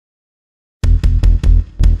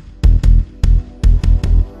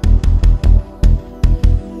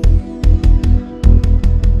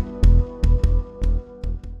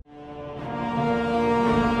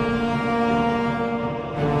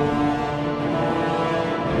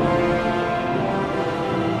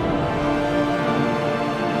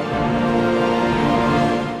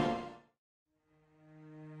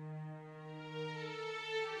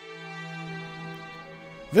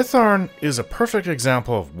Vitharn is a perfect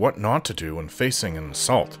example of what not to do when facing an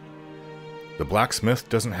assault. The blacksmith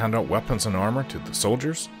doesn't hand out weapons and armor to the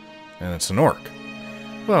soldiers, and it's an orc.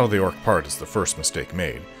 Well, the orc part is the first mistake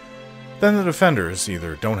made. Then the defenders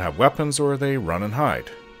either don't have weapons or they run and hide.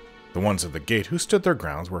 The ones at the gate who stood their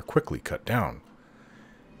grounds were quickly cut down.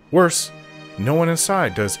 Worse, no one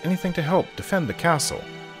inside does anything to help defend the castle.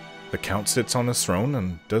 The count sits on his throne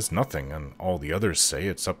and does nothing, and all the others say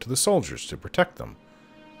it's up to the soldiers to protect them.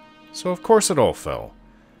 So of course it all fell.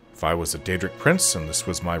 If I was a Daedric prince and this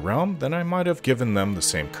was my realm, then I might have given them the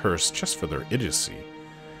same curse just for their idiocy.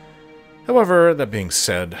 However, that being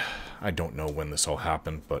said, I don't know when this all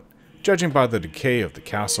happened, but judging by the decay of the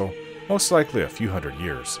castle, most likely a few hundred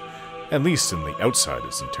years. At least in the outside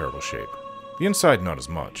is in terrible shape. The inside not as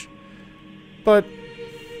much. But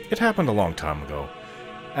it happened a long time ago,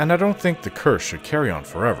 and I don't think the curse should carry on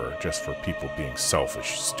forever just for people being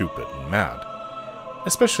selfish, stupid, and mad.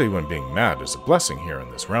 Especially when being mad is a blessing here in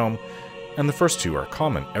this realm, and the first two are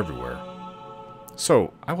common everywhere.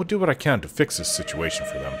 So, I will do what I can to fix this situation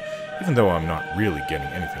for them, even though I'm not really getting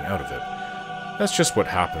anything out of it. That's just what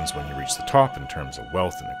happens when you reach the top in terms of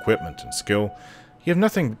wealth and equipment and skill. You have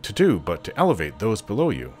nothing to do but to elevate those below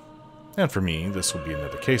you. And for me, this will be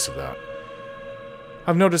another case of that.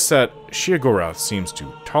 I've noticed that Sheogorath seems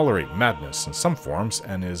to tolerate madness in some forms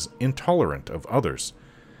and is intolerant of others.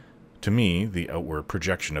 To me, the outward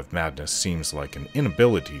projection of madness seems like an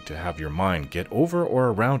inability to have your mind get over or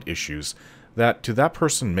around issues that to that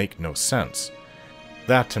person make no sense.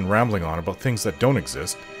 That and rambling on about things that don't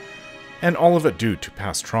exist, and all of it due to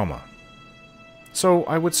past trauma. So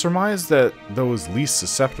I would surmise that those least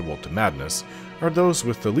susceptible to madness are those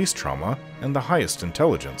with the least trauma and the highest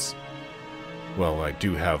intelligence. Well, I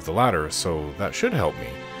do have the latter, so that should help me.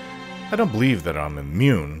 I don't believe that I'm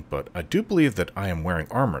immune, but I do believe that I am wearing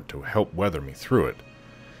armor to help weather me through it.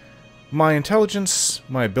 My intelligence,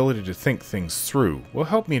 my ability to think things through, will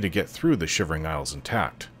help me to get through the Shivering Isles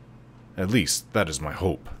intact. At least, that is my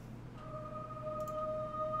hope.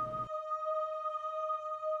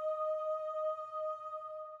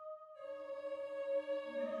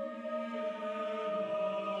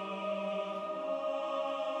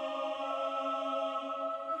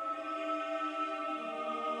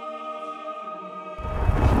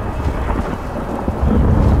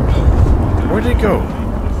 Where'd he go?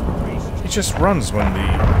 He just runs when the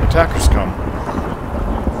attackers come.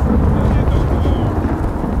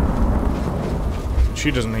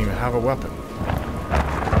 She doesn't even have a weapon.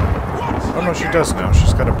 Oh no, she does now.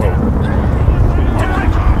 She's got a bow.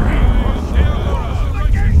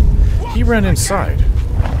 He ran inside.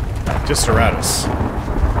 Disaratus.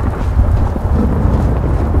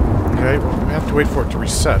 Okay, well, we have to wait for it to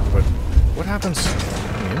reset, but what happens on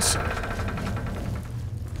the inside?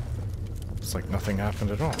 It's like nothing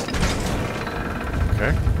happened at all.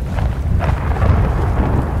 Okay.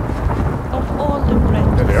 Of all the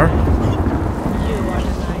bread. There they are. You are the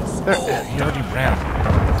nice. There, he already ran.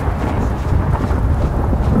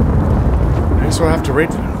 I guess we'll have to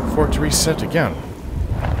wait for it to reset again.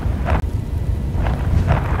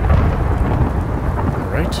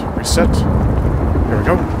 Alright, reset. Here we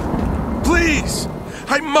go. Please!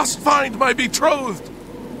 I must find my betrothed!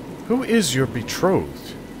 Who is your betrothed?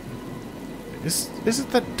 Is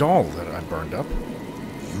it that doll that I burned up?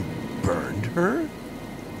 You burned her?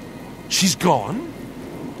 She's gone?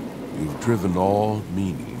 You've driven all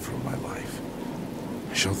meaning from my life.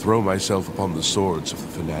 I shall throw myself upon the swords of the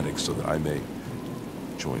fanatics so that I may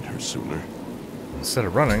join her sooner. Instead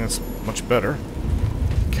of running, it's much better.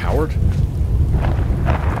 Coward.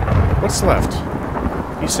 What's left?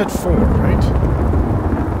 He said 4, right?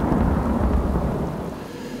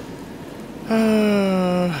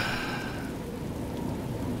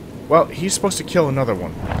 Well, he's supposed to kill another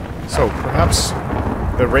one. So, perhaps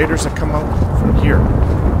the raiders have come out from here.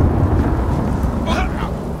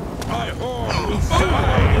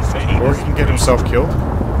 Or he can get himself killed.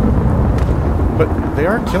 But they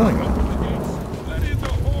are killing him.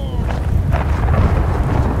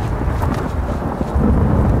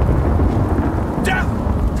 Death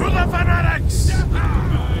to the fanatics!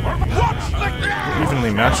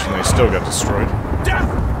 Evenly matched and they still got destroyed. Death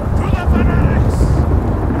to the fanatics!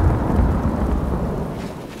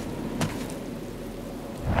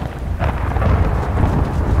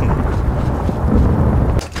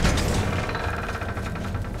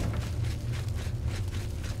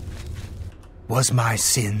 Was my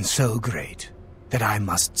sin so great that I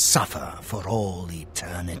must suffer for all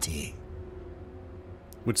eternity?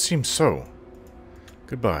 Would seem so.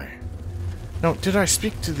 Goodbye. Now, did I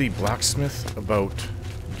speak to the blacksmith about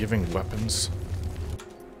giving weapons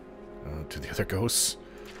to the other ghosts?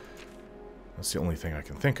 That's the only thing I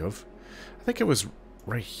can think of. I think it was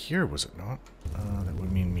right here, was it not? That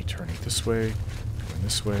would mean me turning this way, going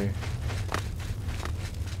this way.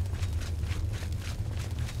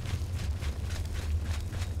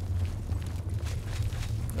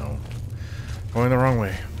 No. Going the wrong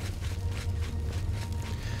way.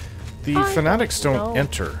 The fanatics don't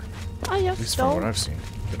enter. At least from what I've seen.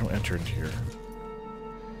 They don't enter into here.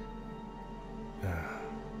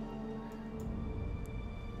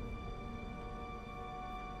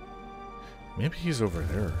 Maybe he's over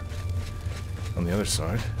there. On the other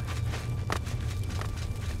side.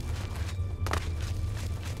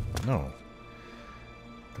 No.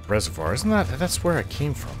 The reservoir. Isn't that... That's where I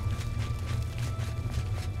came from.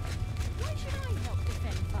 Why should I help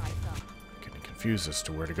defend Vitharn? Getting confused as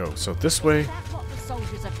to where to go. So this way... That's what the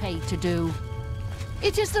soldiers are paid to do.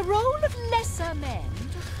 It is the role of lesser men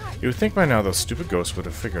to fight. You would think by now those stupid ghosts would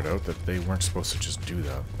have figured out that they weren't supposed to just do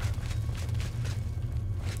that.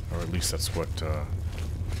 Or at least that's what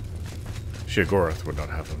Sheogorath would not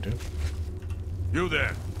have them do. You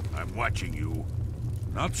there. I'm watching you.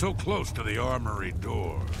 Not so close to the armory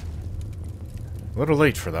door. A little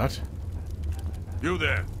late for that. You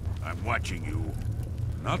there. I'm watching you.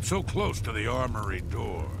 Not so close to the armory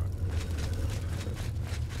door.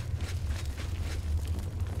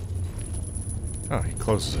 Oh, he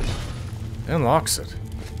closes it. And locks it.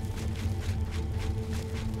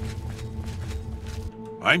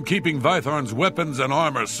 I'm keeping Vitharn's weapons and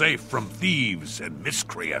armor safe from thieves and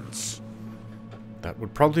miscreants. That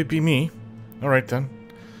would probably be me. Alright then.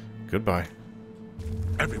 Goodbye.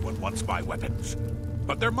 Everyone wants my weapons.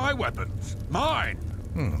 But they're my weapons. Mine!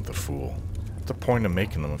 The fool. What's the point of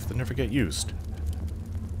making them if they never get used?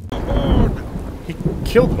 He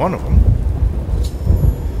killed one of them.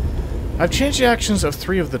 I've changed the actions of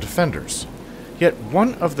 3 of the defenders. Yet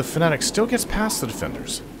one of the fanatics still gets past the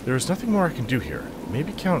defenders. There is nothing more I can do here.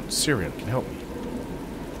 Maybe Count Syrian can help me.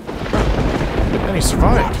 And he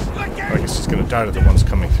survived. I guess he's going to die to the ones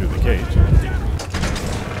coming through the gate.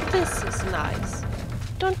 This is nice.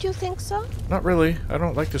 Don't you think so? Not really. I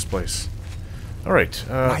don't like this place. Alright,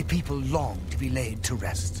 My people long to be laid to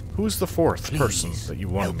rest. who's the 4th person Please, that you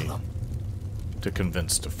wanted help me them. to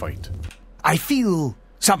convince to fight? I feel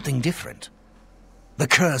something different. The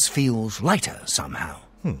curse feels lighter somehow.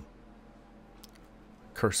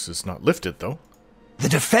 Curse is not lifted, though. The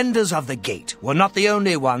defenders of the gate were not the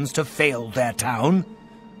only ones to fail their town.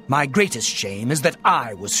 My greatest shame is that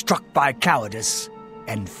I was struck by cowardice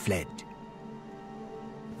and fled.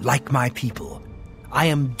 Like my people, I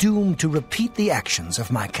am doomed to repeat the actions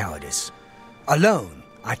of my cowardice. Alone,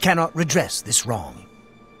 I cannot redress this wrong.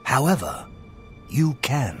 However, you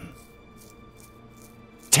can.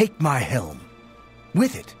 Take my helm.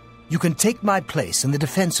 With it, you can take my place in the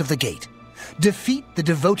defense of the gate. Defeat the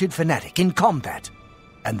devoted fanatic in combat,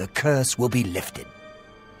 and the curse will be lifted.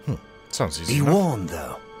 Sounds easy Be enough. warned,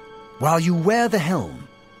 though. While you wear the helm,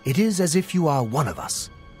 it is as if you are one of us.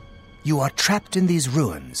 You are trapped in these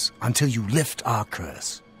ruins until you lift our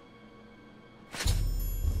curse.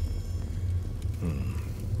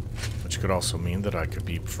 Which could also mean that I could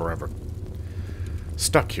be forever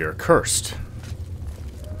stuck here, cursed.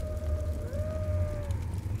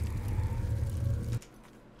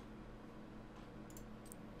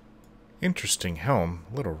 Interesting helm.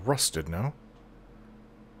 A little rusted now.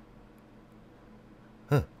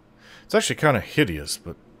 Huh. It's actually kind of hideous,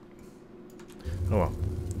 but... Oh well.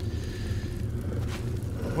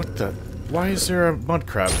 What the... Why is there a mud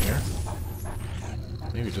crab in here?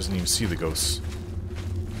 Maybe it doesn't even see the ghosts.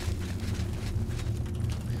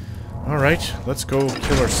 Alright, let's go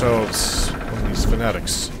kill ourselves one of these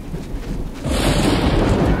fanatics.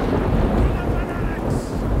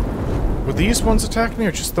 Were these ones attacking me,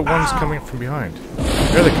 or just the ones coming from behind?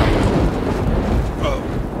 There they come.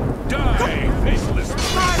 Die, faceless!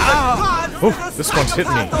 Oh, this one's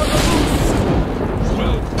hitting me.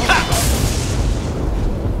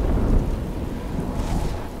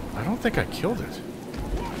 I don't think I killed it.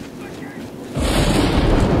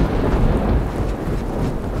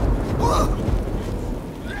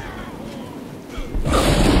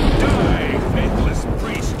 Die, faithless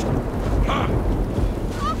priest!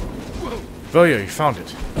 Velia, you found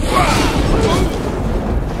it.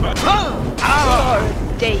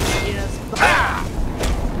 Dangerous.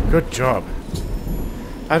 Good job.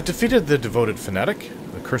 I've defeated the devoted fanatic.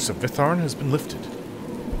 The curse of Vitharn has been lifted.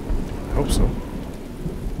 I hope so.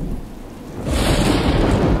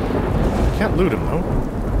 Can't loot him, though.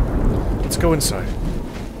 Let's go inside.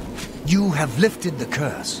 You have lifted the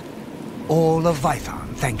curse. All of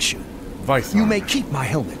Vitharn thanks you. Vitharn. You may keep my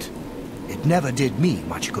helmet. It never did me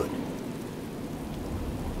much good.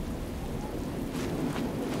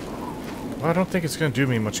 Well, I don't think it's going to do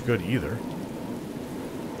me much good either.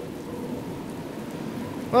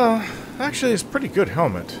 Well, actually, it's a pretty good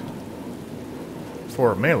helmet.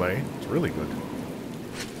 For melee, it's really good.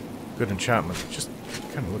 Good enchantment. It just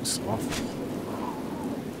kind of looks awful.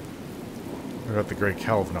 I got the Grey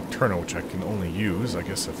Cowl of Nocturno, which I can only use, I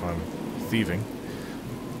guess, if I'm thieving.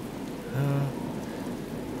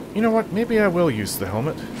 You know what? Maybe I will use the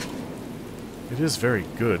helmet. It is very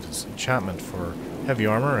good. It's enchantment for heavy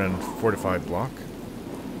armor and fortified block.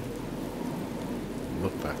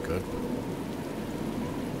 Look that good.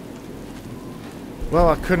 Well,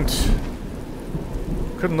 I couldn't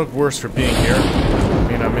look worse for being here. I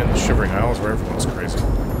mean, I'm in the Shivering Isles where everyone's crazy.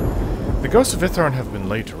 The ghosts of Vitharn have been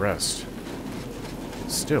laid to rest.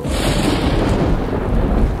 Still,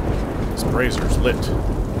 this brazer's lit.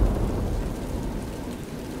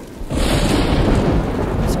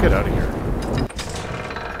 Let's get out of here.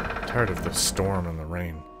 I'm tired of the storm and the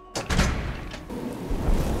rain.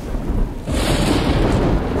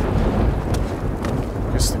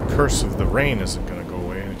 I guess the curse of the rain isn't going to go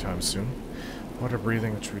away anytime soon. Water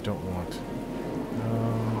breathing, which we don't want.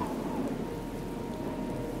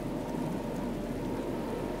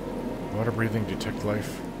 Water breathing, detect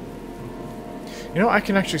life. You know, I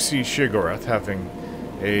can actually see Sheogorath having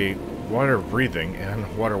a water breathing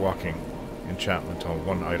and water walking enchantment on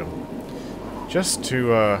one item. Just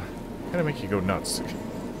to kind of make you go nuts.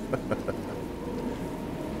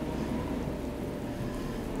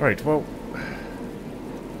 Alright, well...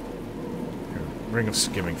 Here, Ring of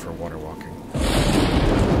Skimming for water walking.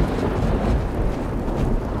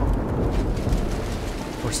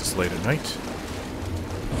 Of course, it's late at night.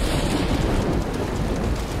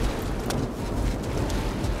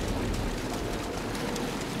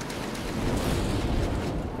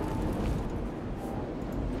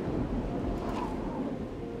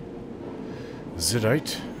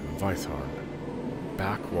 Zidite, Vitharn.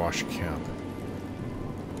 Backwash Camp.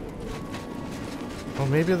 Oh,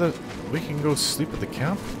 maybe we can go sleep at the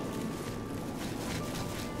camp?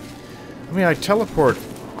 I mean, I teleport.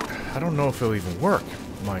 I don't know if it'll even work.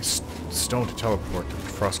 My stone to teleport to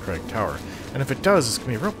Frostcrag Tower. And if it does, it's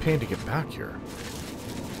going to be a real pain to get back here.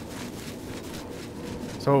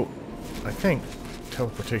 So, I think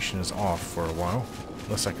teleportation is off for a while.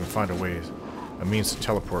 Unless I can find a means to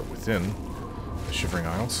teleport within the Shivering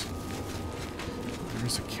Isles.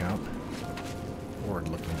 There's a camp.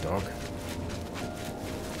 Bored-looking dog.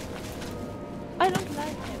 I don't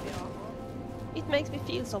like heavy armor. It makes me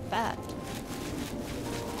feel so bad.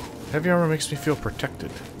 Heavy armor makes me feel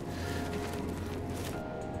protected.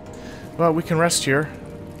 Well, we can rest here.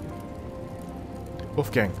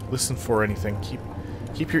 Wolfgang, listen for anything.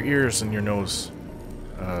 Keep your ears and your nose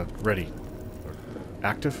ready. Or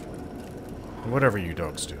active. Whatever you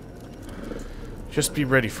dogs do. Just be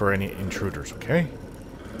ready for any intruders, okay?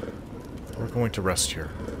 We're going to rest here.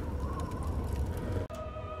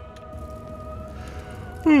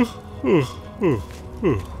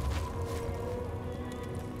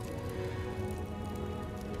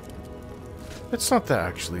 It's not that,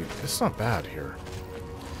 actually. It's not bad here.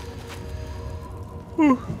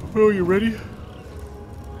 Well, you ready?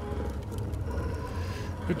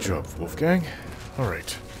 Good job, Wolfgang.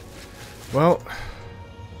 Alright. Well,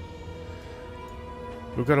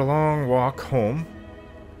 we've got a long walk home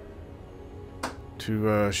to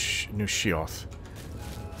New Sheogorath.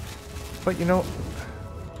 But you know,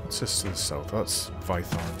 what's this to the south? That's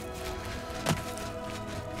Vitharn.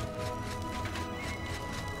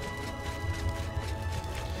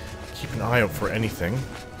 Keep an eye out for anything.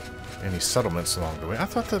 Any settlements along the way. I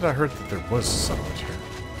thought that I heard that there was a settlement here.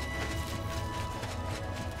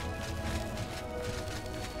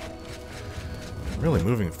 I'm really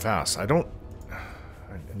moving fast. I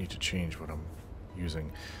need to change what I'm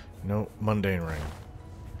using. No, mundane ring.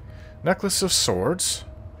 Necklace of swords.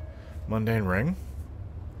 Mundane ring.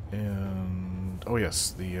 And... oh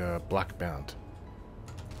yes, the black band.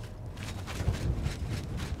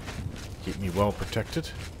 Keep me well protected.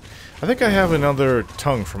 I think I have another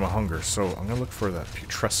tongue from a hunger, so I'm gonna look for that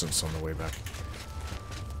putrescence on the way back.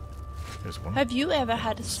 There's one. Have you ever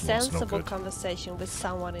had a Smells no sensible good. conversation with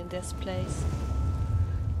someone in this place?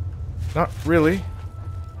 Not really.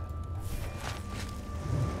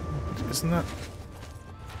 Isn't that...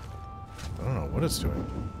 I don't know what it's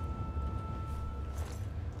doing.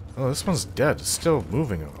 Oh, this one's dead. It's still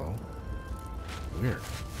moving, though. Weird.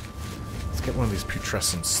 Let's get one of these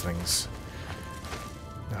putrescence things.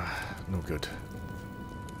 No good.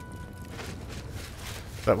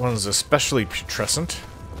 That one's especially putrescent.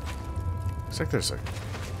 Looks like there's a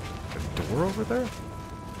door over there?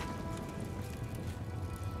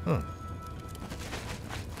 Huh.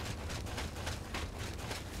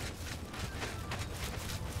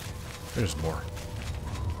 There's more.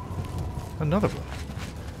 Another one.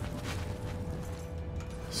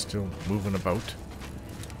 Still moving about.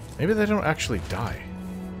 Maybe they don't actually die.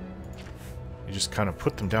 You just kind of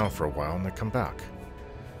put them down for a while and they come back.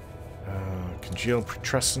 Congealed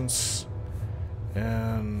putrescence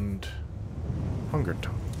and hunger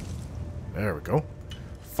tongue. There we go.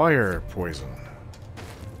 Fire poison.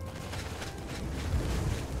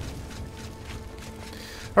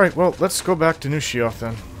 Alright, well, let's go back to New Sheogorath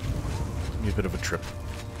then. Give me a bit of a trip.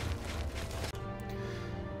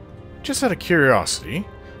 Just out of curiosity,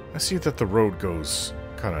 I see that the road goes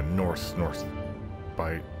kind of north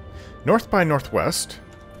by northwest,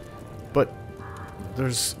 but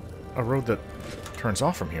there's a road that turns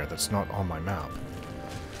off from here that's not on my map.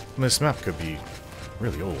 And this map could be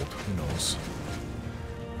really old, who knows.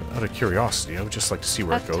 But out of curiosity, I would just like to see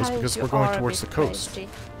where it goes, because we're going towards the coast. Crazy,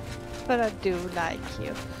 but I do like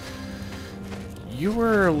you. You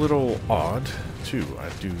were a little odd, too. I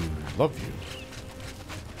do love you.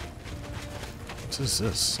 What is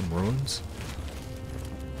this? Some ruins?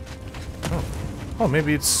 Oh. Oh,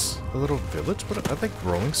 maybe it's a little village? What, are they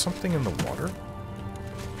growing something in the water?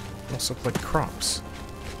 Almost look like crops.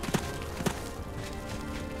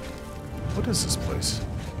 What is this place?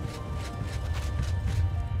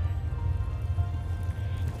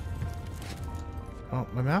 Oh,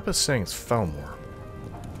 my map is saying it's Felmore.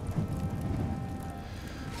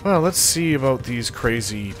 Well, let's see about these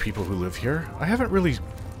crazy people who live here. I haven't really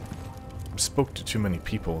spoke to too many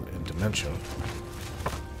people in Dementia.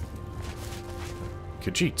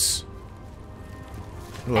 Khajiits.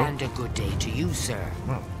 Hello. And a good day to you, sir.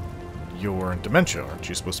 Well, you're in Dementia. Aren't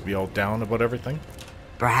you supposed to be all down about everything?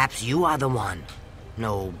 Perhaps you are the one.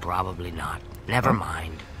 No, probably not. Never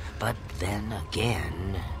mind. But then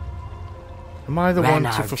again... Am I the one to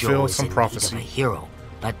Ranar fulfill Joe is some in prophecy? need of a hero,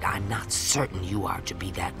 but I'm not certain you are to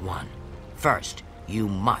be that one. First, you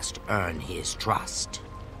must earn his trust.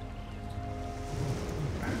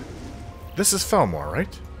 This is Felmore,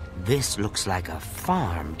 right? This looks like a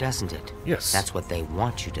farm, doesn't it? Yes. That's what they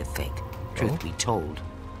want you to think. Truth be told,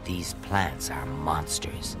 these plants are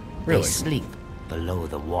monsters. Really? They sleep below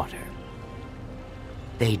the water.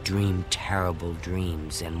 They dream terrible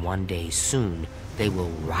dreams, and one day soon they will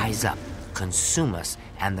rise up, consume us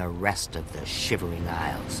and the rest of the Shivering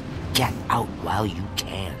Isles. Get out while you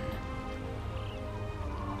can.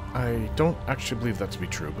 I don't actually believe that to be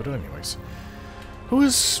true, but anyways. Who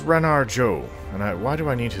is Ranar Joe, and why do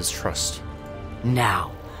I need his trust?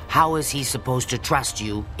 Now, how is he supposed to trust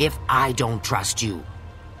you if I don't trust you?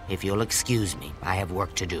 If you'll excuse me, I have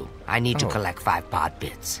work to do. I need to collect 5 pod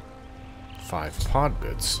bits. 5 pod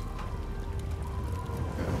bits?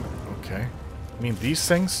 Okay. I mean, these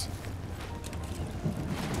things?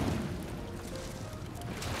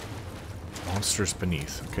 Monsters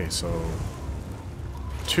beneath. Okay, so...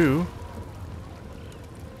 2...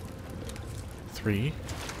 3...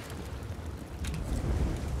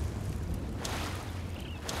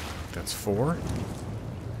 That's 4...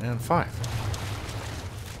 and 5.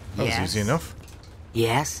 That was easy enough.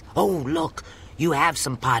 Yes? Oh, look! You have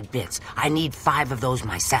some pod bits. I need 5 of those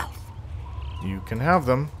myself. You can have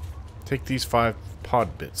them. Take these 5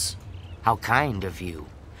 pod bits. How kind of you.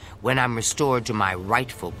 When I'm restored to my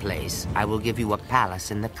rightful place, I will give you a palace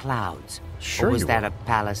in the clouds. Sure. Or was you that will. a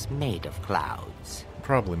palace made of clouds?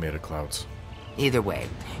 Probably made of clouds. Either way,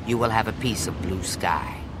 you will have a piece of blue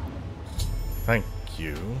sky. Thank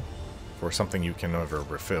you for something you can never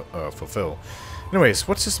fulfill. Anyways,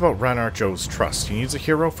 what's this about Ranar Joe's trust? He needs a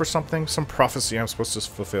hero for something? Some prophecy I'm supposed to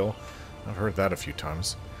fulfill? I've heard that a few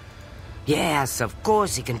times. Yes, of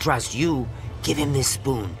course he can trust you. Give him this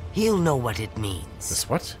spoon. He'll know what it means. This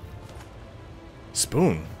what?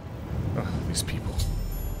 Spoon? Ugh, these people.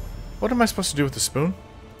 What am I supposed to do with the spoon?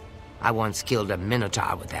 I once killed a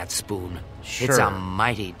minotaur with that spoon. Sure. It's a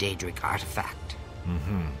mighty Daedric artifact.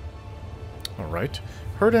 Alright.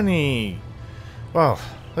 Heard any... Well,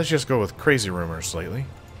 let's just go with crazy rumors lately.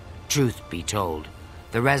 Truth be told,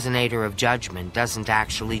 the Resonator of Judgment doesn't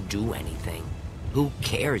actually do anything. Who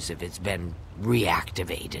cares if it's been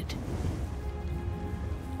reactivated?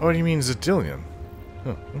 Oh, you mean Zedillion?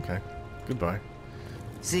 Oh, okay. Goodbye.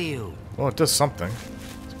 See you. Well, it does something.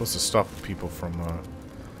 It's supposed to stop people from,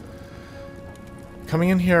 coming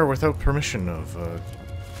in here without permission of,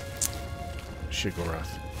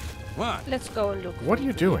 Sheogorath. What? Let's go and look. What for are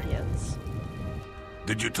you doing? ingredients.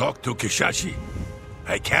 Did you talk to Kishashi?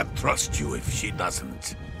 I can't trust you if she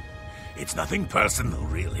doesn't. It's nothing personal,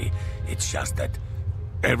 really. It's just that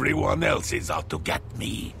everyone else is out to get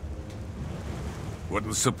me.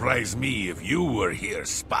 Wouldn't surprise me if you were here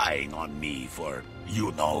spying on me for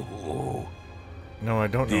you know who. No, I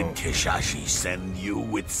don't know. Did Kishashi send you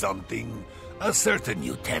with something? A certain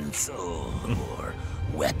utensil or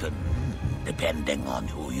weapon, depending on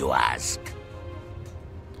who you ask.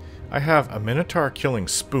 I have a Minotaur killing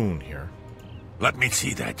spoon here. Let me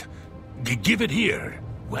see that. Give it here.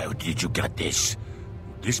 Where did you get this?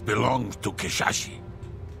 This belongs to Kishashi.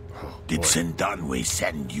 Oh, Did boy. Sindanwe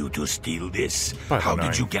send you to steal this? How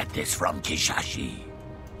did you get this from Kishashi?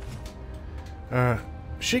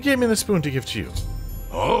 She gave me the spoon to give to you.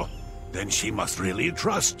 Oh, then she must really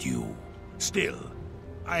trust you. Still,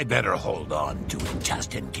 I better hold on to it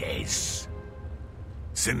just in case.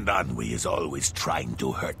 Sindanwe is always trying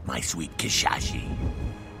to hurt my sweet Kishashi.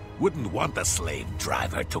 Wouldn't want a slave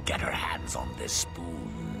driver to get her hands on this spoon.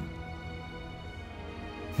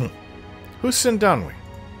 Who's Sindanwe?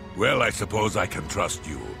 Well, I suppose I can trust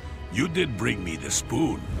you. You did bring me the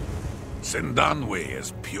spoon. Sindanwe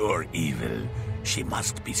is pure evil. She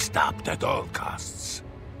must be stopped at all costs.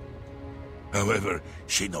 However,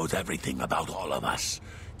 she knows everything about all of us.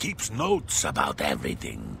 Keeps notes about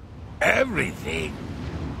everything. Everything!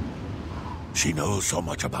 She knows so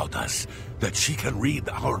much about us that she can read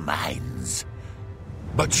our minds.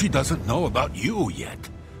 But she doesn't know about you yet.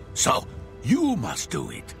 So, you must do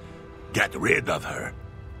it. Get rid of her.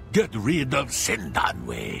 Get rid of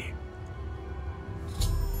Sindanwe.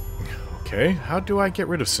 Okay, how do I get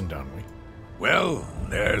rid of Sindanwe? Well,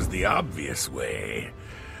 there's the obvious way.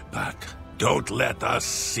 But don't let us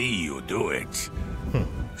see you do it.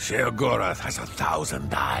 Sheogorath has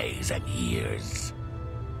 1,000 eyes and ears.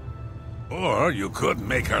 Or you could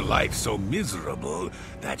make her life so miserable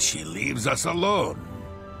that she leaves us alone.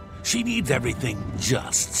 She needs everything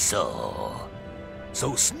just so.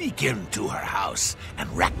 So sneak into her house and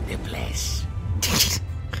wreck the place.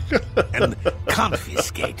 And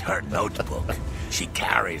confiscate her notebook. She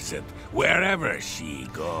carries it wherever she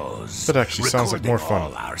goes. That actually sounds like more fun.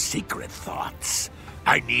 All our secret thoughts.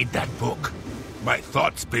 I need that book. My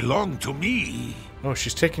thoughts belong to me. Oh,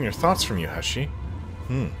 she's taking your thoughts from you, has she?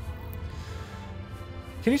 Can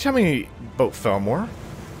you tell me about Felmore?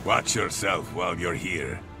 Watch yourself while you're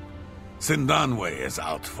here. Sindanwe is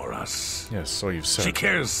out for us. Yes, so you've said. She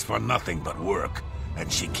cares for nothing but work,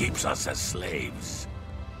 and she keeps us as slaves.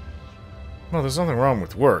 Well, there's nothing wrong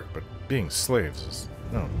with work, but being slaves is...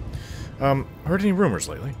 No. Heard any rumors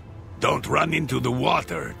lately? Don't run into the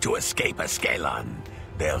water to escape Ascalon.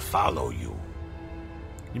 They'll follow you.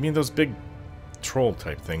 You mean those big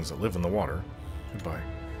troll-type things that live in the water? Goodbye.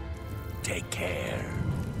 Take care.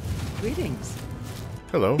 Greetings.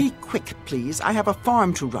 Hello. Be quick, please. I have a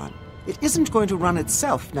farm to run. It isn't going to run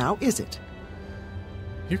itself now, is it?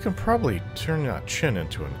 You can probably turn that chin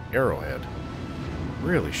into an arrowhead.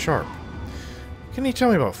 Really sharp. Can you tell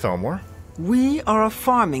me about Felmore? We are a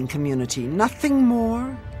farming community. Nothing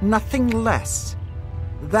more, nothing less.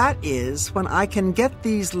 That is when I can get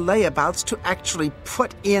these layabouts to actually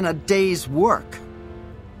put in a day's work.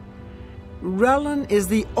 Relin is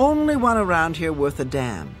the only one around here worth a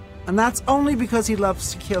damn. And that's only because he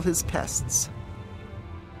loves to kill his pests.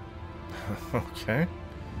 Okay.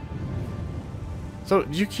 So,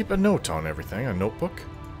 do you keep a note on everything? A notebook?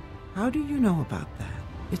 How do you know about that?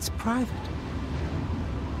 It's private.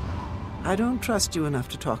 I don't trust you enough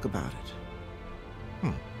to talk about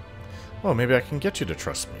it. Well, maybe I can get you to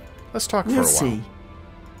trust me. Let's talk for a We'll while. see.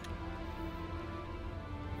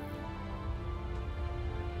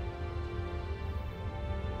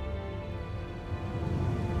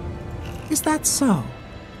 Is that so?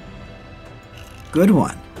 Good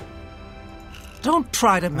one. Don't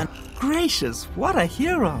try to Gracious, what a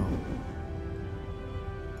hero!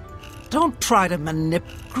 Don't try to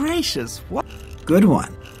Gracious, what... Good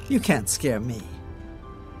one. You can't scare me.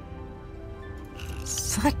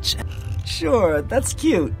 Such a... Sure, that's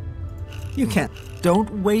cute. You can't...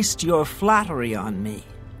 Don't waste your flattery on me.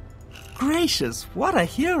 Gracious, what a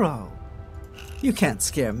hero! You can't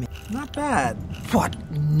scare me. Not bad. What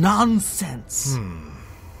nonsense!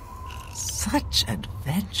 Such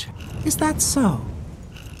adventure. Is that so?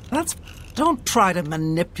 That's... Don't try to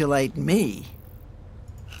manipulate me.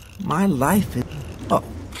 My life is... Oh,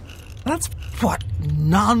 that's... What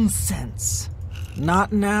nonsense!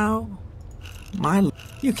 Not now.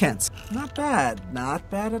 You can't... Not bad. Not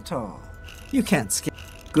bad at all. You can't skip...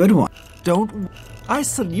 Good one. Don't... I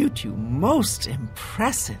salute you. Most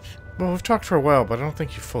impressive. Well, we've talked for a while, but I don't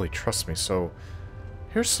think you fully trust me, so...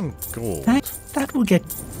 Here's some gold. That will get...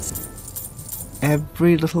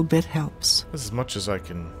 Every little bit helps. This is as much as I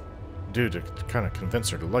can do to kind of convince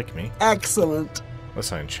her to like me. Excellent.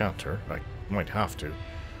 Unless I enchant her. I might have to.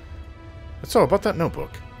 So, about that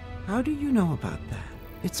notebook. How do you know about that?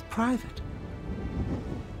 It's private.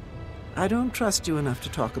 I don't trust you enough to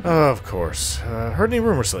talk about. Of course. Heard any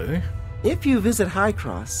rumors lately? If you visit High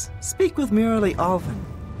Cross, speak with Miralee Alvin.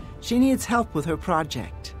 She needs help with her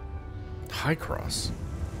project. High Cross?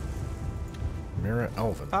 Mira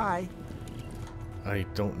Elvin. Bye. I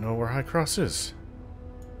don't know where High Cross is.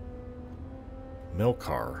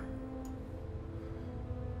 Milcar.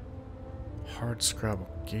 Hard Scrabble.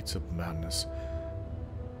 Gates of Madness.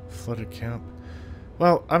 Flooded Camp.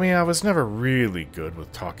 Well, I mean, I was never really good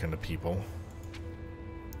with talking to people.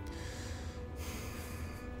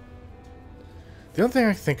 The only thing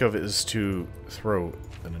I can think of is to throw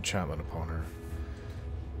an enchantment upon her.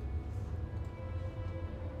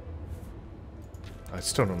 I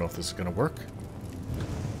still don't know if this is going to work.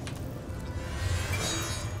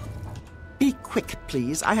 Be quick,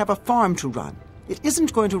 please. I have a farm to run. It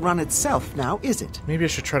isn't going to run itself now, is it? Maybe I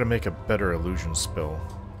should try to make a better illusion spell.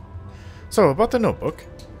 So, about the notebook.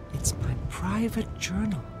 It's my private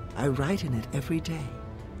journal. I write in it every day.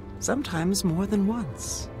 Sometimes more than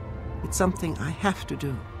once. It's something I have to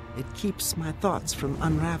do. It keeps my thoughts from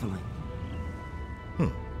unraveling.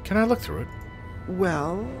 Can I look through it?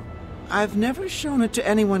 Well, I've never shown it to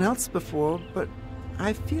anyone else before, but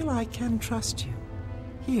I feel I can trust you.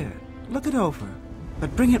 Here, look it over,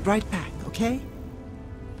 but bring it right back, okay?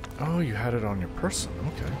 Oh, you had it on your person.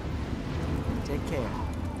 Okay. Take care.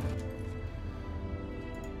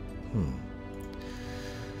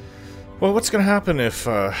 Well, what's going to happen if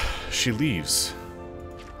she leaves?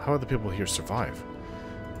 How will the people here survive?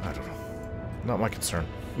 I don't know. Not my concern.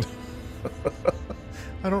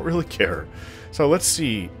 I don't really care. So let's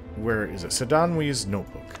see. Where is it? Sedanwi's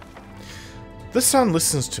notebook. The sun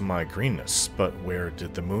listens to my greenness, but where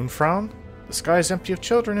did the moon frown? The sky is empty of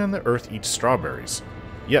children and the earth eats strawberries.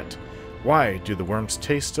 Yet, why do the worms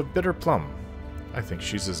taste of bitter plum? I think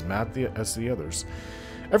she's as mad as the others.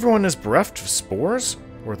 Everyone is bereft of spores,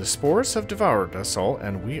 or the spores have devoured us all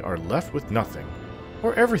and we are left with nothing.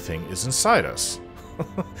 Or everything is inside us.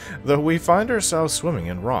 Though we find ourselves swimming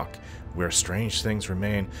in rock, where strange things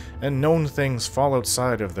remain, and known things fall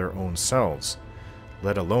outside of their own selves,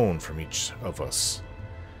 let alone from each of us.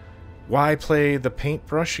 Why play the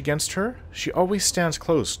paintbrush against her? She always stands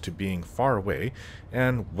close to being far away,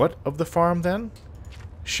 and what of the farm then?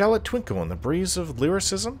 Shall it twinkle in the breeze of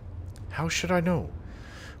lyricism? How should I know?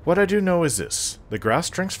 What I do know is this. The grass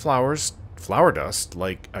drinks flower dust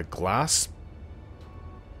like a glass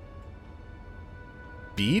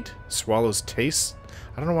bead swallows taste.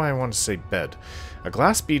 I don't know why I want to say bed. A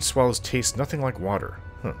glass bead swallows taste nothing like water.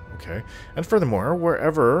 Okay. And furthermore,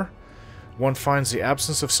 wherever one finds the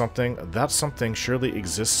absence of something, that something surely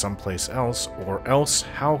exists someplace else, or else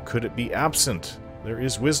how could it be absent? There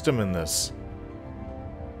is wisdom in this.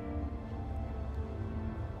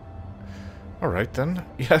 Alright then.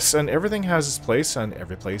 Yes, and everything has its place, and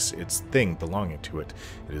every place its thing belonging to it.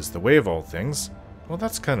 It is the way of all things. Well,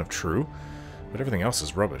 that's kind of true, but everything else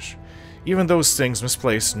is rubbish. Even those things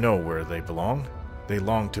misplaced know where they belong. They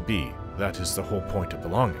long to be. That is the whole point of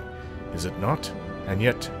belonging, is it not? And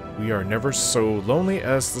yet, we are never so lonely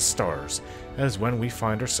as the stars, as when we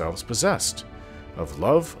find ourselves possessed. Of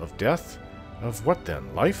love, of death, of what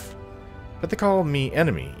then? Life? But they call me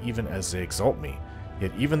enemy, even as they exalt me.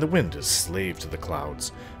 Yet even the wind is slave to the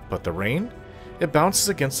clouds. But the rain? It bounces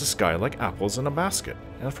against the sky like apples in a basket.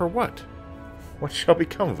 And for what? What shall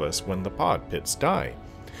become of us when the pod pits die?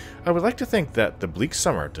 I would like to think that the bleak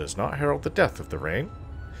summer does not herald the death of the rain.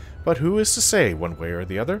 But who is to say one way or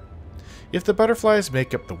the other? If the butterflies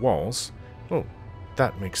make up the walls... Oh,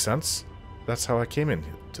 that makes sense. That's how I came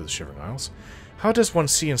into the Shivering Isles. How does one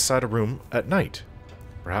see inside a room at night?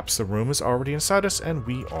 Perhaps the room is already inside us and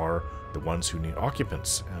we are the ones who need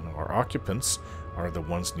occupants, and our occupants are the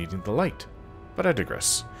ones needing the light. But I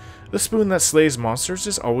digress. The spoon that slays monsters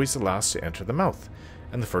is always the last to enter the mouth,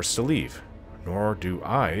 and the first to leave. Nor do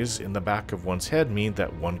eyes in the back of one's head mean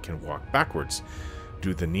that one can walk backwards.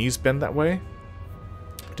 Do the knees bend that way?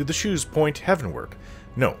 Do the shoes point heavenward?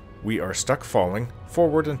 No, we are stuck falling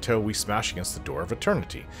forward until we smash against the door of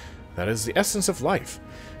eternity. That is the essence of life,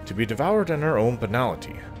 to be devoured in our own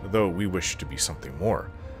banality, though we wish to be something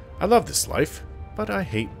more. I love this life, but I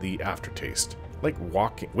hate the aftertaste, like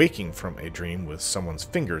waking from a dream with someone's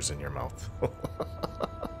fingers in your mouth.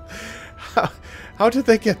 How did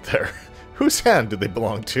they get there? Whose hand do they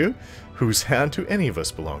belong to? Whose hand do any of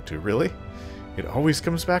us belong to, really? It always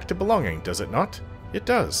comes back to belonging, does it not? It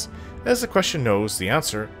does. As the question knows the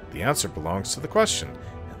answer belongs to the question,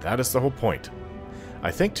 and that is the whole point.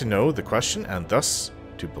 I think to know the question, and thus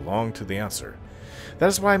to belong to the answer. That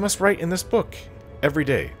is why I must write in this book, every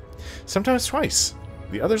day. Sometimes twice.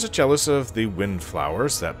 The others are jealous of the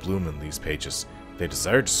windflowers that bloom in these pages. They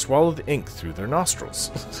desire to swallow the ink through their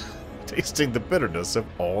nostrils, tasting the bitterness of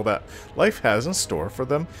all that life has in store for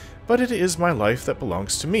them. But it is my life that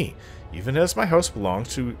belongs to me, even as my house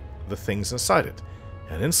belongs to the things inside it,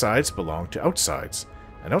 and insides belong to outsides,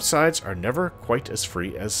 and outsides are never quite as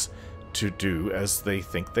free as to do as they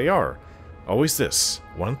think they are. Always this,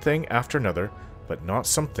 one thing after another, but not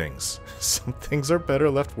some things. Some things are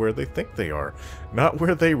better left where they think they are, not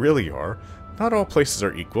where they really are. Not all places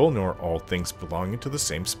are equal, nor all things belonging to the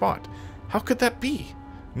same spot. How could that be?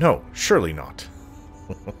 No, surely not.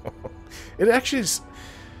 It actually is...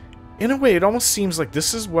 In a way, it almost seems like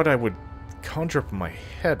this is what I would conjure up in my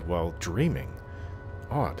head while dreaming.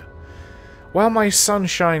 Odd. While my sun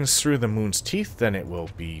shines through the moon's teeth, then it will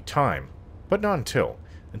be time. But not until.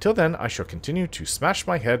 Until then, I shall continue to smash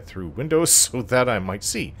my head through windows so that I might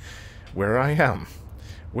see where I am,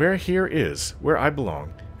 where here is, where I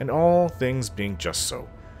belong, and all things being just so.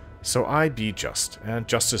 So I be just, and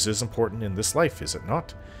justice is important in this life, is it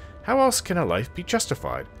not? How else can a life be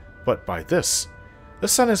justified but by this? The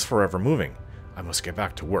sun is forever moving. I must get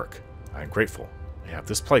back to work. I am grateful. I have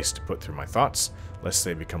this place to put through my thoughts, lest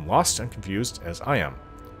they become lost and confused as I am.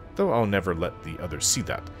 Though I'll never let the others see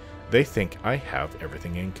that. They think I have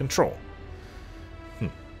everything in control.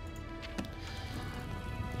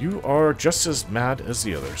 You are just as mad as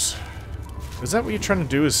the others. Is that what you're trying to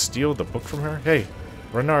do, is steal the book from her? Hey,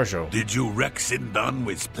 Renarjo. Did you wreck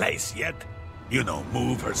Sindanwe's place yet? You know,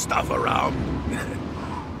 move her stuff around?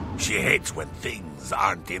 She hates when things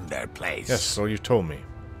aren't in their place. Yes, so you told me.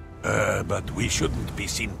 But we shouldn't be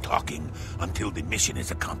seen talking until the mission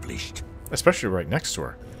is accomplished. Especially right next to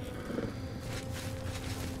her.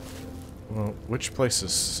 Well, which place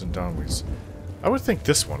is Sindanwe's? I would think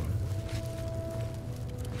this one.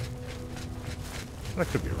 I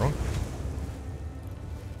could be wrong.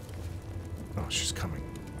 Oh, she's coming.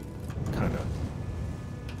 Kinda.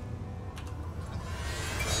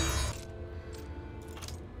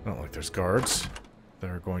 Not like there's guards that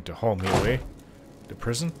are going to haul me away to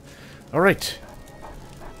prison. Alright.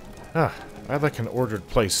 Ah, I like an ordered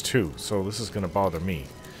place too, so this is gonna bother me.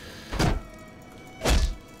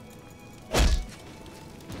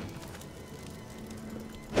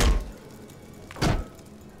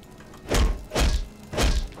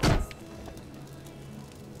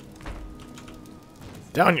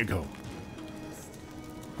 Down you go.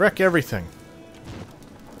 Wreck everything.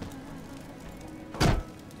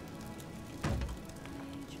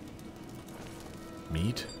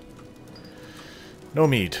 Meat? No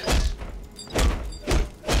meat.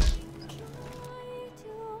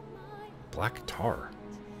 Black tar.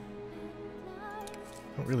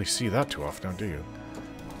 Don't really see that too often, do you?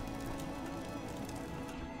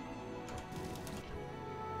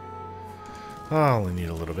 I'll only need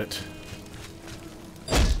a little bit.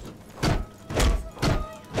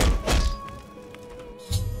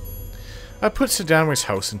 I put Sindanwe's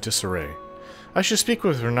house in disarray. I should speak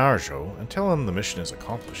with Renarjo and tell him the mission is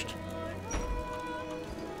accomplished.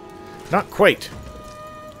 Not quite.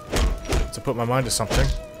 To put my mind to something.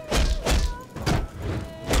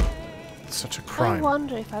 It's such a crime. I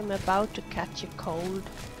wonder if I'm about to catch a cold.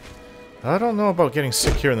 I don't know about getting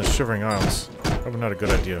sick here in the Shivering Isles. Probably not a good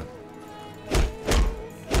idea.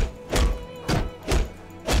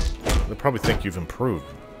 They'll probably think you've improved,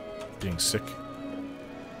 being sick.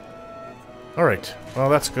 Alright, well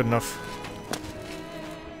that's good enough.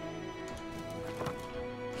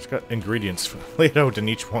 Just got ingredients laid out in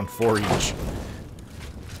each one for each.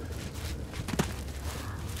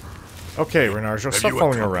 Okay, Renarjo, stop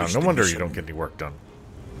following around. No wonder you don't get any work done.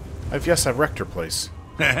 Yes, I've wrecked her place.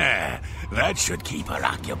 That should keep her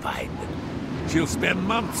occupied. She'll spend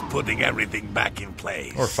months putting everything back in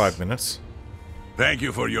place. Or 5 minutes. Thank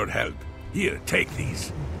you for your help. Here, take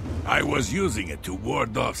these. I was using it to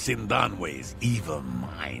ward off Sindanwe's evil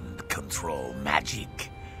mind control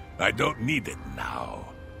magic. I don't need it now.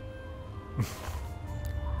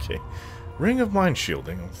 Okay. Ring of mind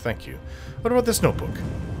shielding. Oh, thank you. What about this notebook?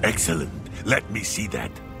 Excellent. Let me see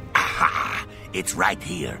that. Aha! It's right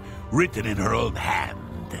here, written in her own hand.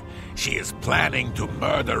 She is planning to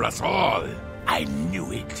murder us all. I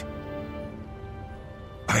knew it.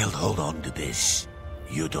 I'll hold on to this.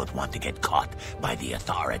 You don't want to get caught by the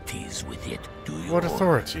authorities with it, do you? What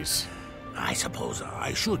authorities? I suppose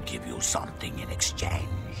I should give you something in exchange.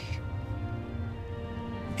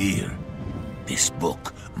 Here, this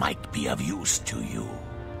book might be of use to you.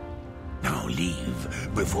 Now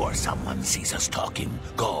leave before someone sees us talking.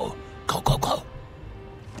 Go, go, go, go.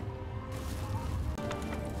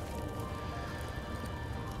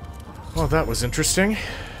 Well, that was interesting.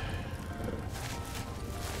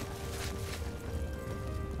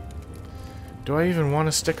 Do I even want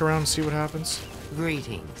to stick around and see what happens?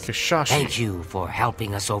 Greetings. Kishashi. Thank you for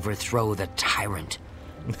helping us overthrow the tyrant.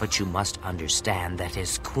 But you must understand that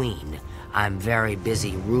as queen, I'm very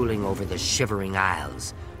busy ruling over the Shivering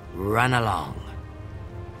Isles. Run along.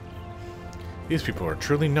 These people are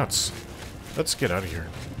truly nuts. Let's get out of here.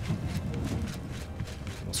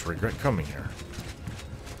 Let's regret coming here.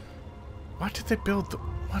 Why did they build the...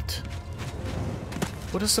 What?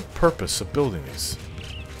 What is the purpose of building these?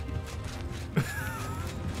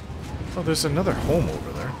 Oh, there's another home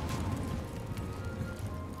over there.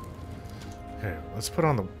 Okay, let's put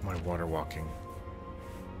on my water walking.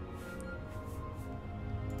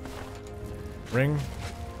 Ring.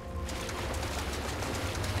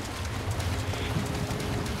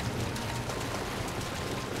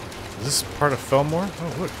 Is this part of Felmore?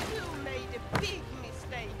 Oh, look. You made a big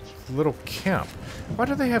mistake. A little camp. Why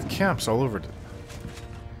do they have camps all over?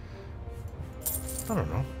 I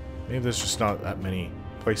don't know. Maybe there's just not that many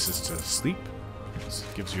places to sleep. This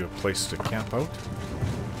gives you a place to camp out.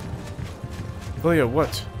 Villia,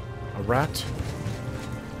 what? A rat?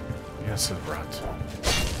 Yes, a rat.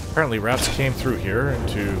 Apparently rats came through here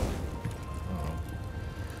into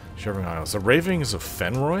Shivering Isles. The Ravings of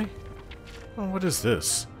Fenroy? Oh, what is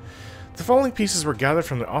this? The following pieces were gathered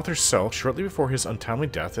from the author's cell shortly before his untimely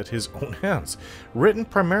death at his own hands, written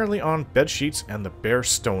primarily on bed sheets and the bare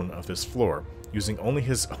stone of his floor, using only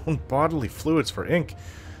his own bodily fluids for ink.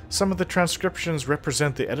 Some of the transcriptions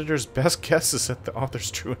represent the editor's best guesses at the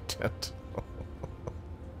author's true intent.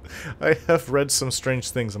 I have read some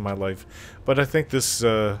strange things in my life, but I think this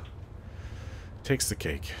takes the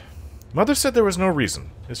cake. Mother said there was no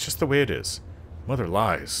reason. It's just the way it is. Mother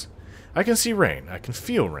lies. I can see rain. I can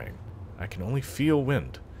feel rain. I can only feel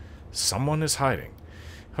wind. Someone is hiding.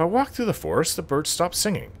 If I walk through the forest, the birds stop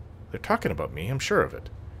singing. They're talking about me, I'm sure of it.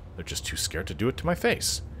 They're just too scared to do it to my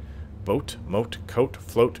face. Boat, moat, coat,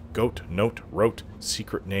 float, goat, note, wrote,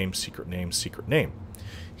 secret name, secret name, secret name.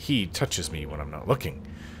 He touches me when I'm not looking.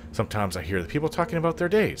 Sometimes I hear the people talking about their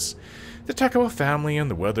days. They talk about family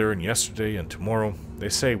and the weather and yesterday and tomorrow. They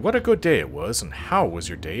say, what a good day it was, and how was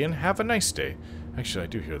your day, and have a nice day. Actually, I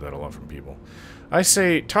do hear that a lot from people. I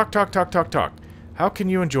say, talk, talk, talk, talk, talk. How can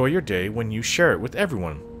you enjoy your day when you share it with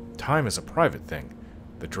everyone? Time is a private thing.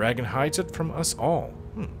 The dragon hides it from us all.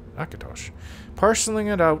 Akatosh. Parceling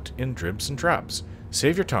it out in dribs and drabs.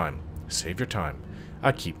 Save your time. Save your time.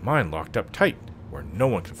 I keep mine locked up tight, where no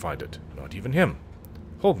one can find it. Not even him.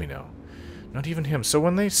 Hold me now. Not even him. So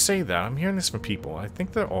when they say that, I'm hearing this from people, I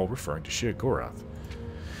think they're all referring to Sheogorath.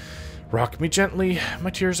 Rock me gently. My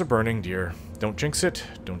tears are burning, dear. Don't jinx it.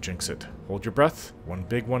 Don't jinx it. Hold your breath. One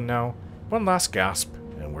big one now. One last gasp,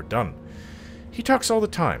 and we're done. He talks all the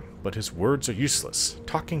time, but his words are useless.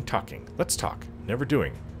 Talking, talking. Let's talk. Never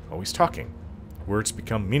doing. Always talking. Words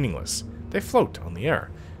become meaningless. They float on the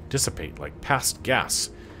air. Dissipate like past gas.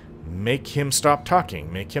 Make him stop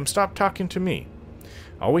talking. Make him stop talking to me.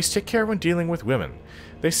 Always take care when dealing with women.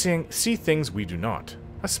 They see things we do not.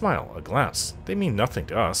 A smile, a glance. They mean nothing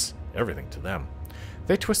to us. Everything to them.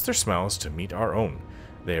 They twist their smiles to meet our own.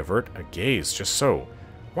 They avert a gaze just so.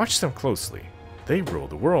 Watch them closely. They rule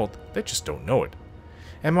the world. They just don't know it.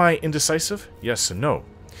 Am I indecisive? Yes and no.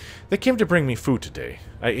 They came to bring me food today.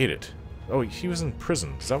 I ate it. Oh, he was in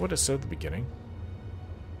prison. Is that what it said at the beginning?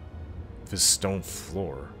 His stone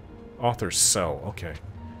floor. Author's cell. Okay.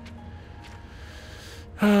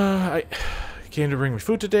 I came to bring me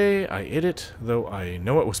food today. I ate it, though I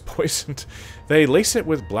know it was poisoned. They lace it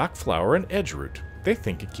with black flour and edge root. They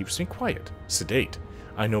think it keeps me quiet, sedate.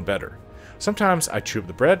 I know better. Sometimes I chew up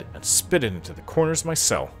the bread and spit it into the corners of my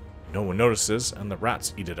cell. No one notices, and the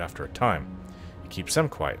rats eat it after a time. It keeps them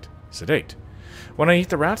quiet, sedate. When I eat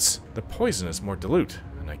the rats, the poison is more dilute,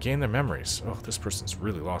 and I gain their memories. Oh, this person's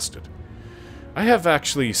really lost it. I have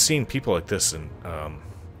actually seen people like this in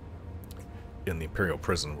the Imperial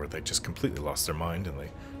prison, where they just completely lost their mind, and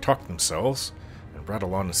they talk to themselves and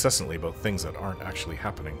rattle on incessantly about things that aren't actually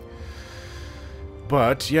happening.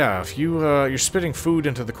 But yeah, if you're spitting food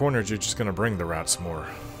into the corners, you're just going to bring the rats more.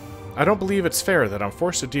 I don't believe it's fair that I'm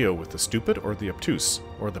forced to deal with the stupid or the obtuse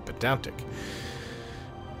or the pedantic.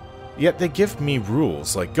 Yet they give me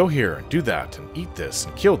rules like go here and do that and eat this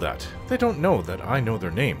and kill that. They don't know that I know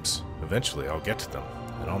their names. Eventually I'll get to them,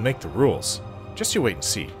 and I'll make the rules. Just you wait and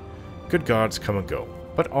see. Good gods come and go,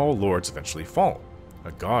 but all lords eventually fall.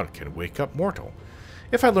 A god can wake up mortal.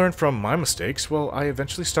 If I learn from my mistakes, will I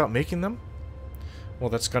eventually stop making them? Well,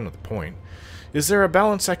 that's kind of the point. Is there a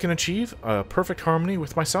balance I can achieve? A perfect harmony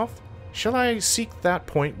with myself? Shall I seek that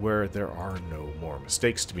point where there are no more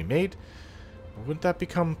mistakes to be made? Or would that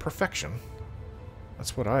become perfection?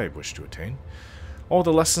 That's what I wish to attain. All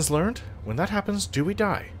the lessons learned? When that happens, do we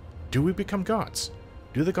die? Do we become gods?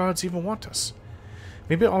 Do the gods even want us?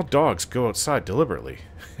 Maybe all dogs go outside deliberately.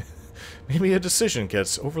 Maybe a decision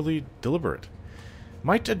gets overly deliberate.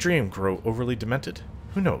 Might a dream grow overly demented?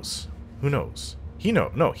 Who knows? Who knows? He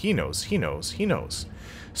knows.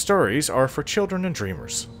 Stories are for children and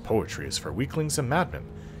dreamers. Poetry is for weaklings and madmen.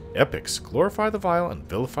 Epics glorify the vile and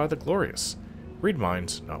vilify the glorious. Read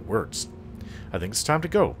minds, not words. I think it's time to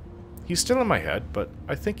go. He's still in my head, but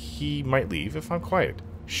I think he might leave if I'm quiet.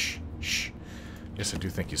 Shh, shh. Yes, I do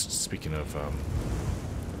think he's speaking of,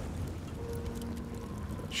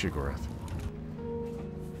 Sheogorath.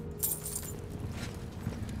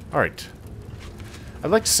 Alright.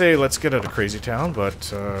 I'd like to say let's get out of Crazy Town,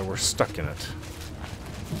 but we're stuck in it.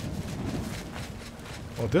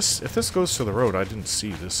 Well, if this goes to the road, I didn't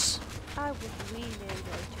see this. I would really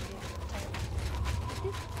enjoy to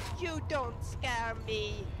live. You don't scare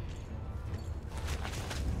me.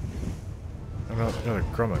 Another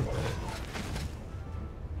grumming.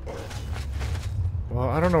 Well,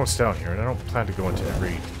 I don't know what's down here, and I don't plan to go into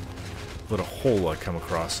every little hole I come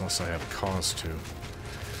across unless I have cause to.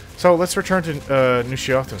 So let's return to New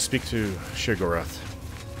Sheogorath and speak to Sheogorath.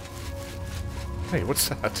 Hey, what's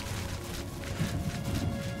that?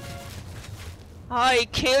 I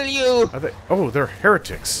kill you. Are they? Oh, they're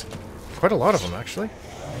heretics. Quite a lot of them, actually.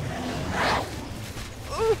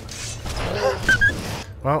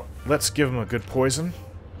 Well, let's give them a good poison.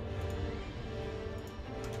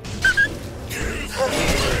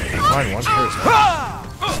 Find one. Here's one.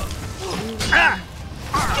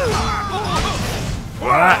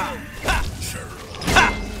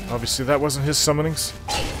 Obviously, that wasn't his summonings.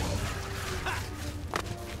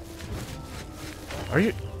 Are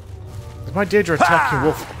you? Is my Daedra attacking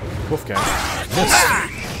Wolfgang? I missed.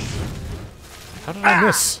 How did I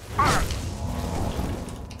miss?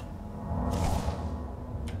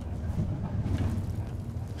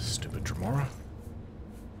 Stupid Dremora.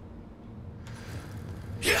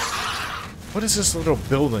 What is this little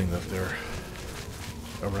building that they're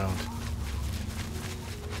around?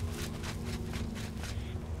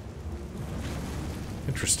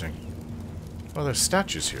 Interesting. Oh, there's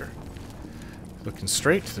statues here. Looking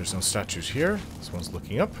straight, there's no statues here. This one's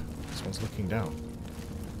looking up, this one's looking down.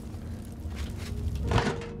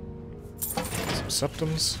 Some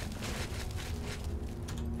septums.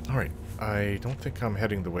 Alright, I don't think I'm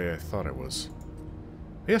heading the way I thought I was.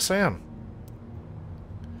 Yes, I am.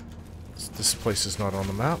 This place is not on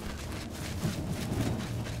the map.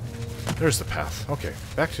 There's the path. Okay,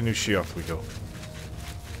 back to New Sheogorath we go.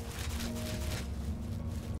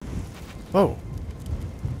 Oh.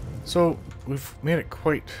 So, we've made it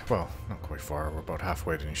quite, well, not quite far. We're about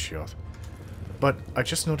halfway to New Sheogorath. But I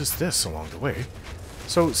just noticed this along the way.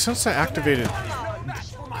 So, since I activated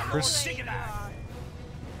Chris...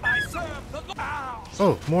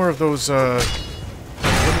 Oh, more of those, what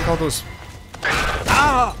do you call those?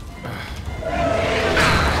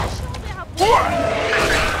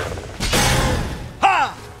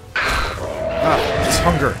 It's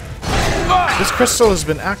hunger. This crystal has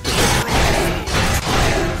been activated.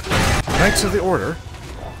 Knights of the Order,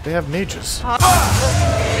 they have mages. Get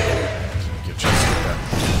a chance to get that.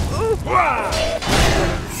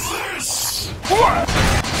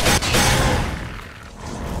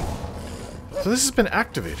 So this has been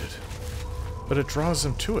activated, but it draws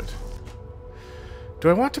them to it. Do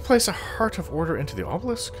I want to place a Heart of Order into the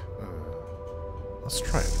obelisk? Let's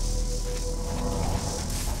try it.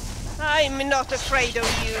 I'm not afraid of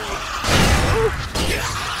you.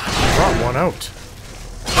 Brought one out.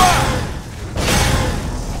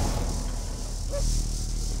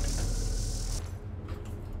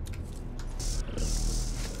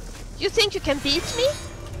 You think you can beat me?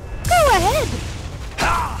 Go ahead.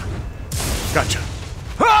 Gotcha.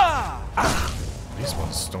 These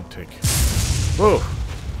ones don't take. Whoa!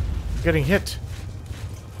 I'm getting hit.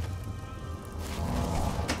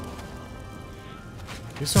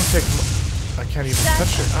 These don't take. I can't even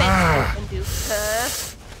touch it. Ah!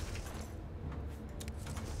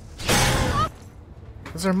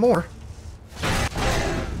 Is there more?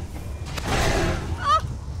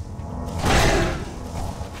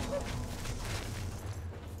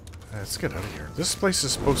 Let's get out of here. This place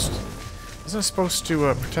is supposed to... Isn't it supposed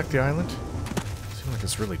to protect the island? It seems like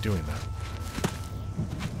it's really doing that.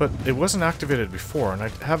 But it wasn't activated before, and I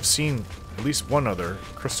have seen at least one other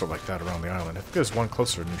crystal like that around the island. I think there's one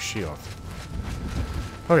closer to New Sheogorath.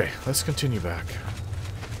 Okay, let's continue back.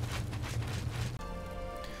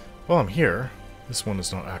 Well, I'm here. This one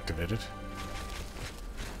is not activated.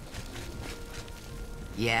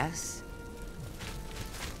 Yes?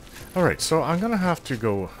 Alright, so I'm gonna have to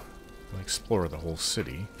go I'll explore the whole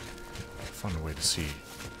city. Find a way to see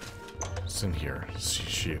what's in here. See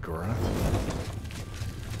Sheogorath.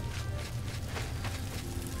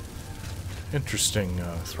 Interesting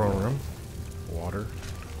throne room. Water.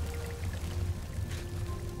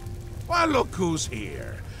 Well, look who's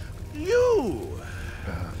here. You!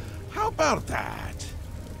 How about that?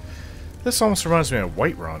 This almost reminds me of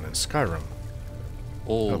Whiterun in Skyrim.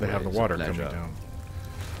 Oh, they have the water coming pleasure. down.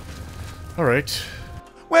 Alright.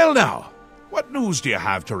 Well now, what news do you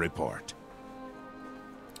have to report?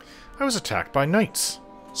 I was attacked by knights.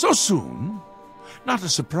 So soon? Not a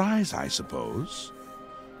surprise, I suppose.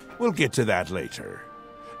 We'll get to that later.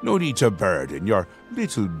 No need to burden your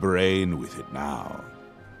little brain with it now.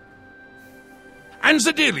 And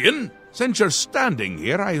Zedilian, since you're standing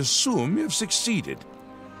here, I assume you've succeeded.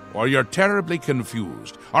 Or you're terribly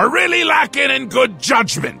confused, or really lacking in good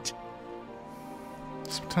judgment.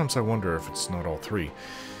 Sometimes I wonder if it's not all three.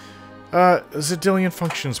 Zedilian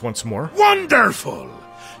functions once more. Wonderful!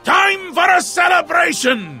 Time for a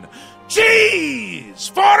celebration! Cheese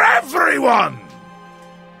for everyone!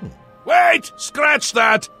 Wait! Scratch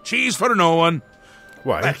that! Cheese for no one.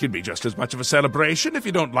 Why? That can be just as much of a celebration if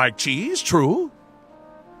you don't like cheese, true?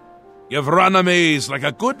 You've run a maze like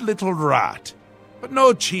a good little rat, but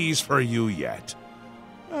no cheese for you yet.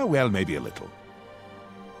 Well, maybe a little.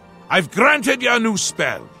 I've granted you a new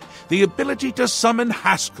spell, the ability to summon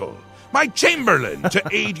Haskell, my Chamberlain, to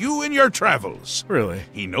aid you in your travels. Really?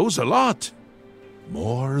 He knows a lot.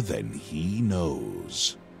 More than he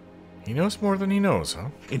knows. He knows more than he knows, huh?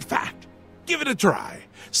 In fact, give it a try.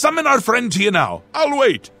 Summon our friend to you now. I'll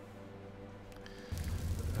wait.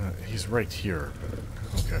 He's right here.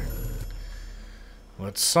 Okay.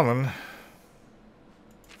 Let's summon.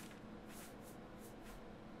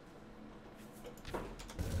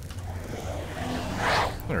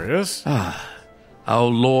 There it is. Our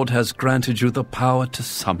Lord has granted you the power to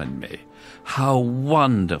summon me. How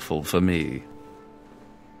wonderful for me.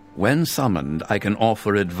 When summoned, I can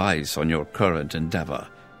offer advice on your current endeavor.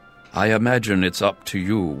 I imagine it's up to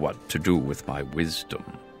you what to do with my wisdom.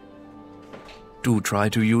 Do try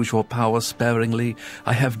to use your power sparingly.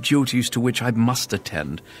 I have duties to which I must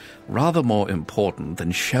attend, rather more important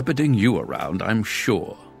than shepherding you around, I'm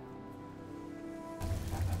sure.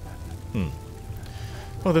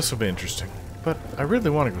 Well, this will be interesting. But I really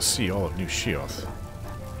want to go see all of New Sheoth.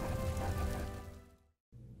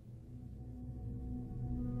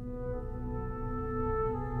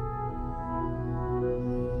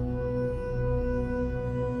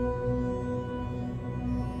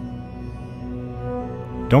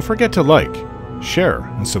 Don't forget to like, share,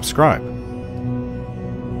 and subscribe.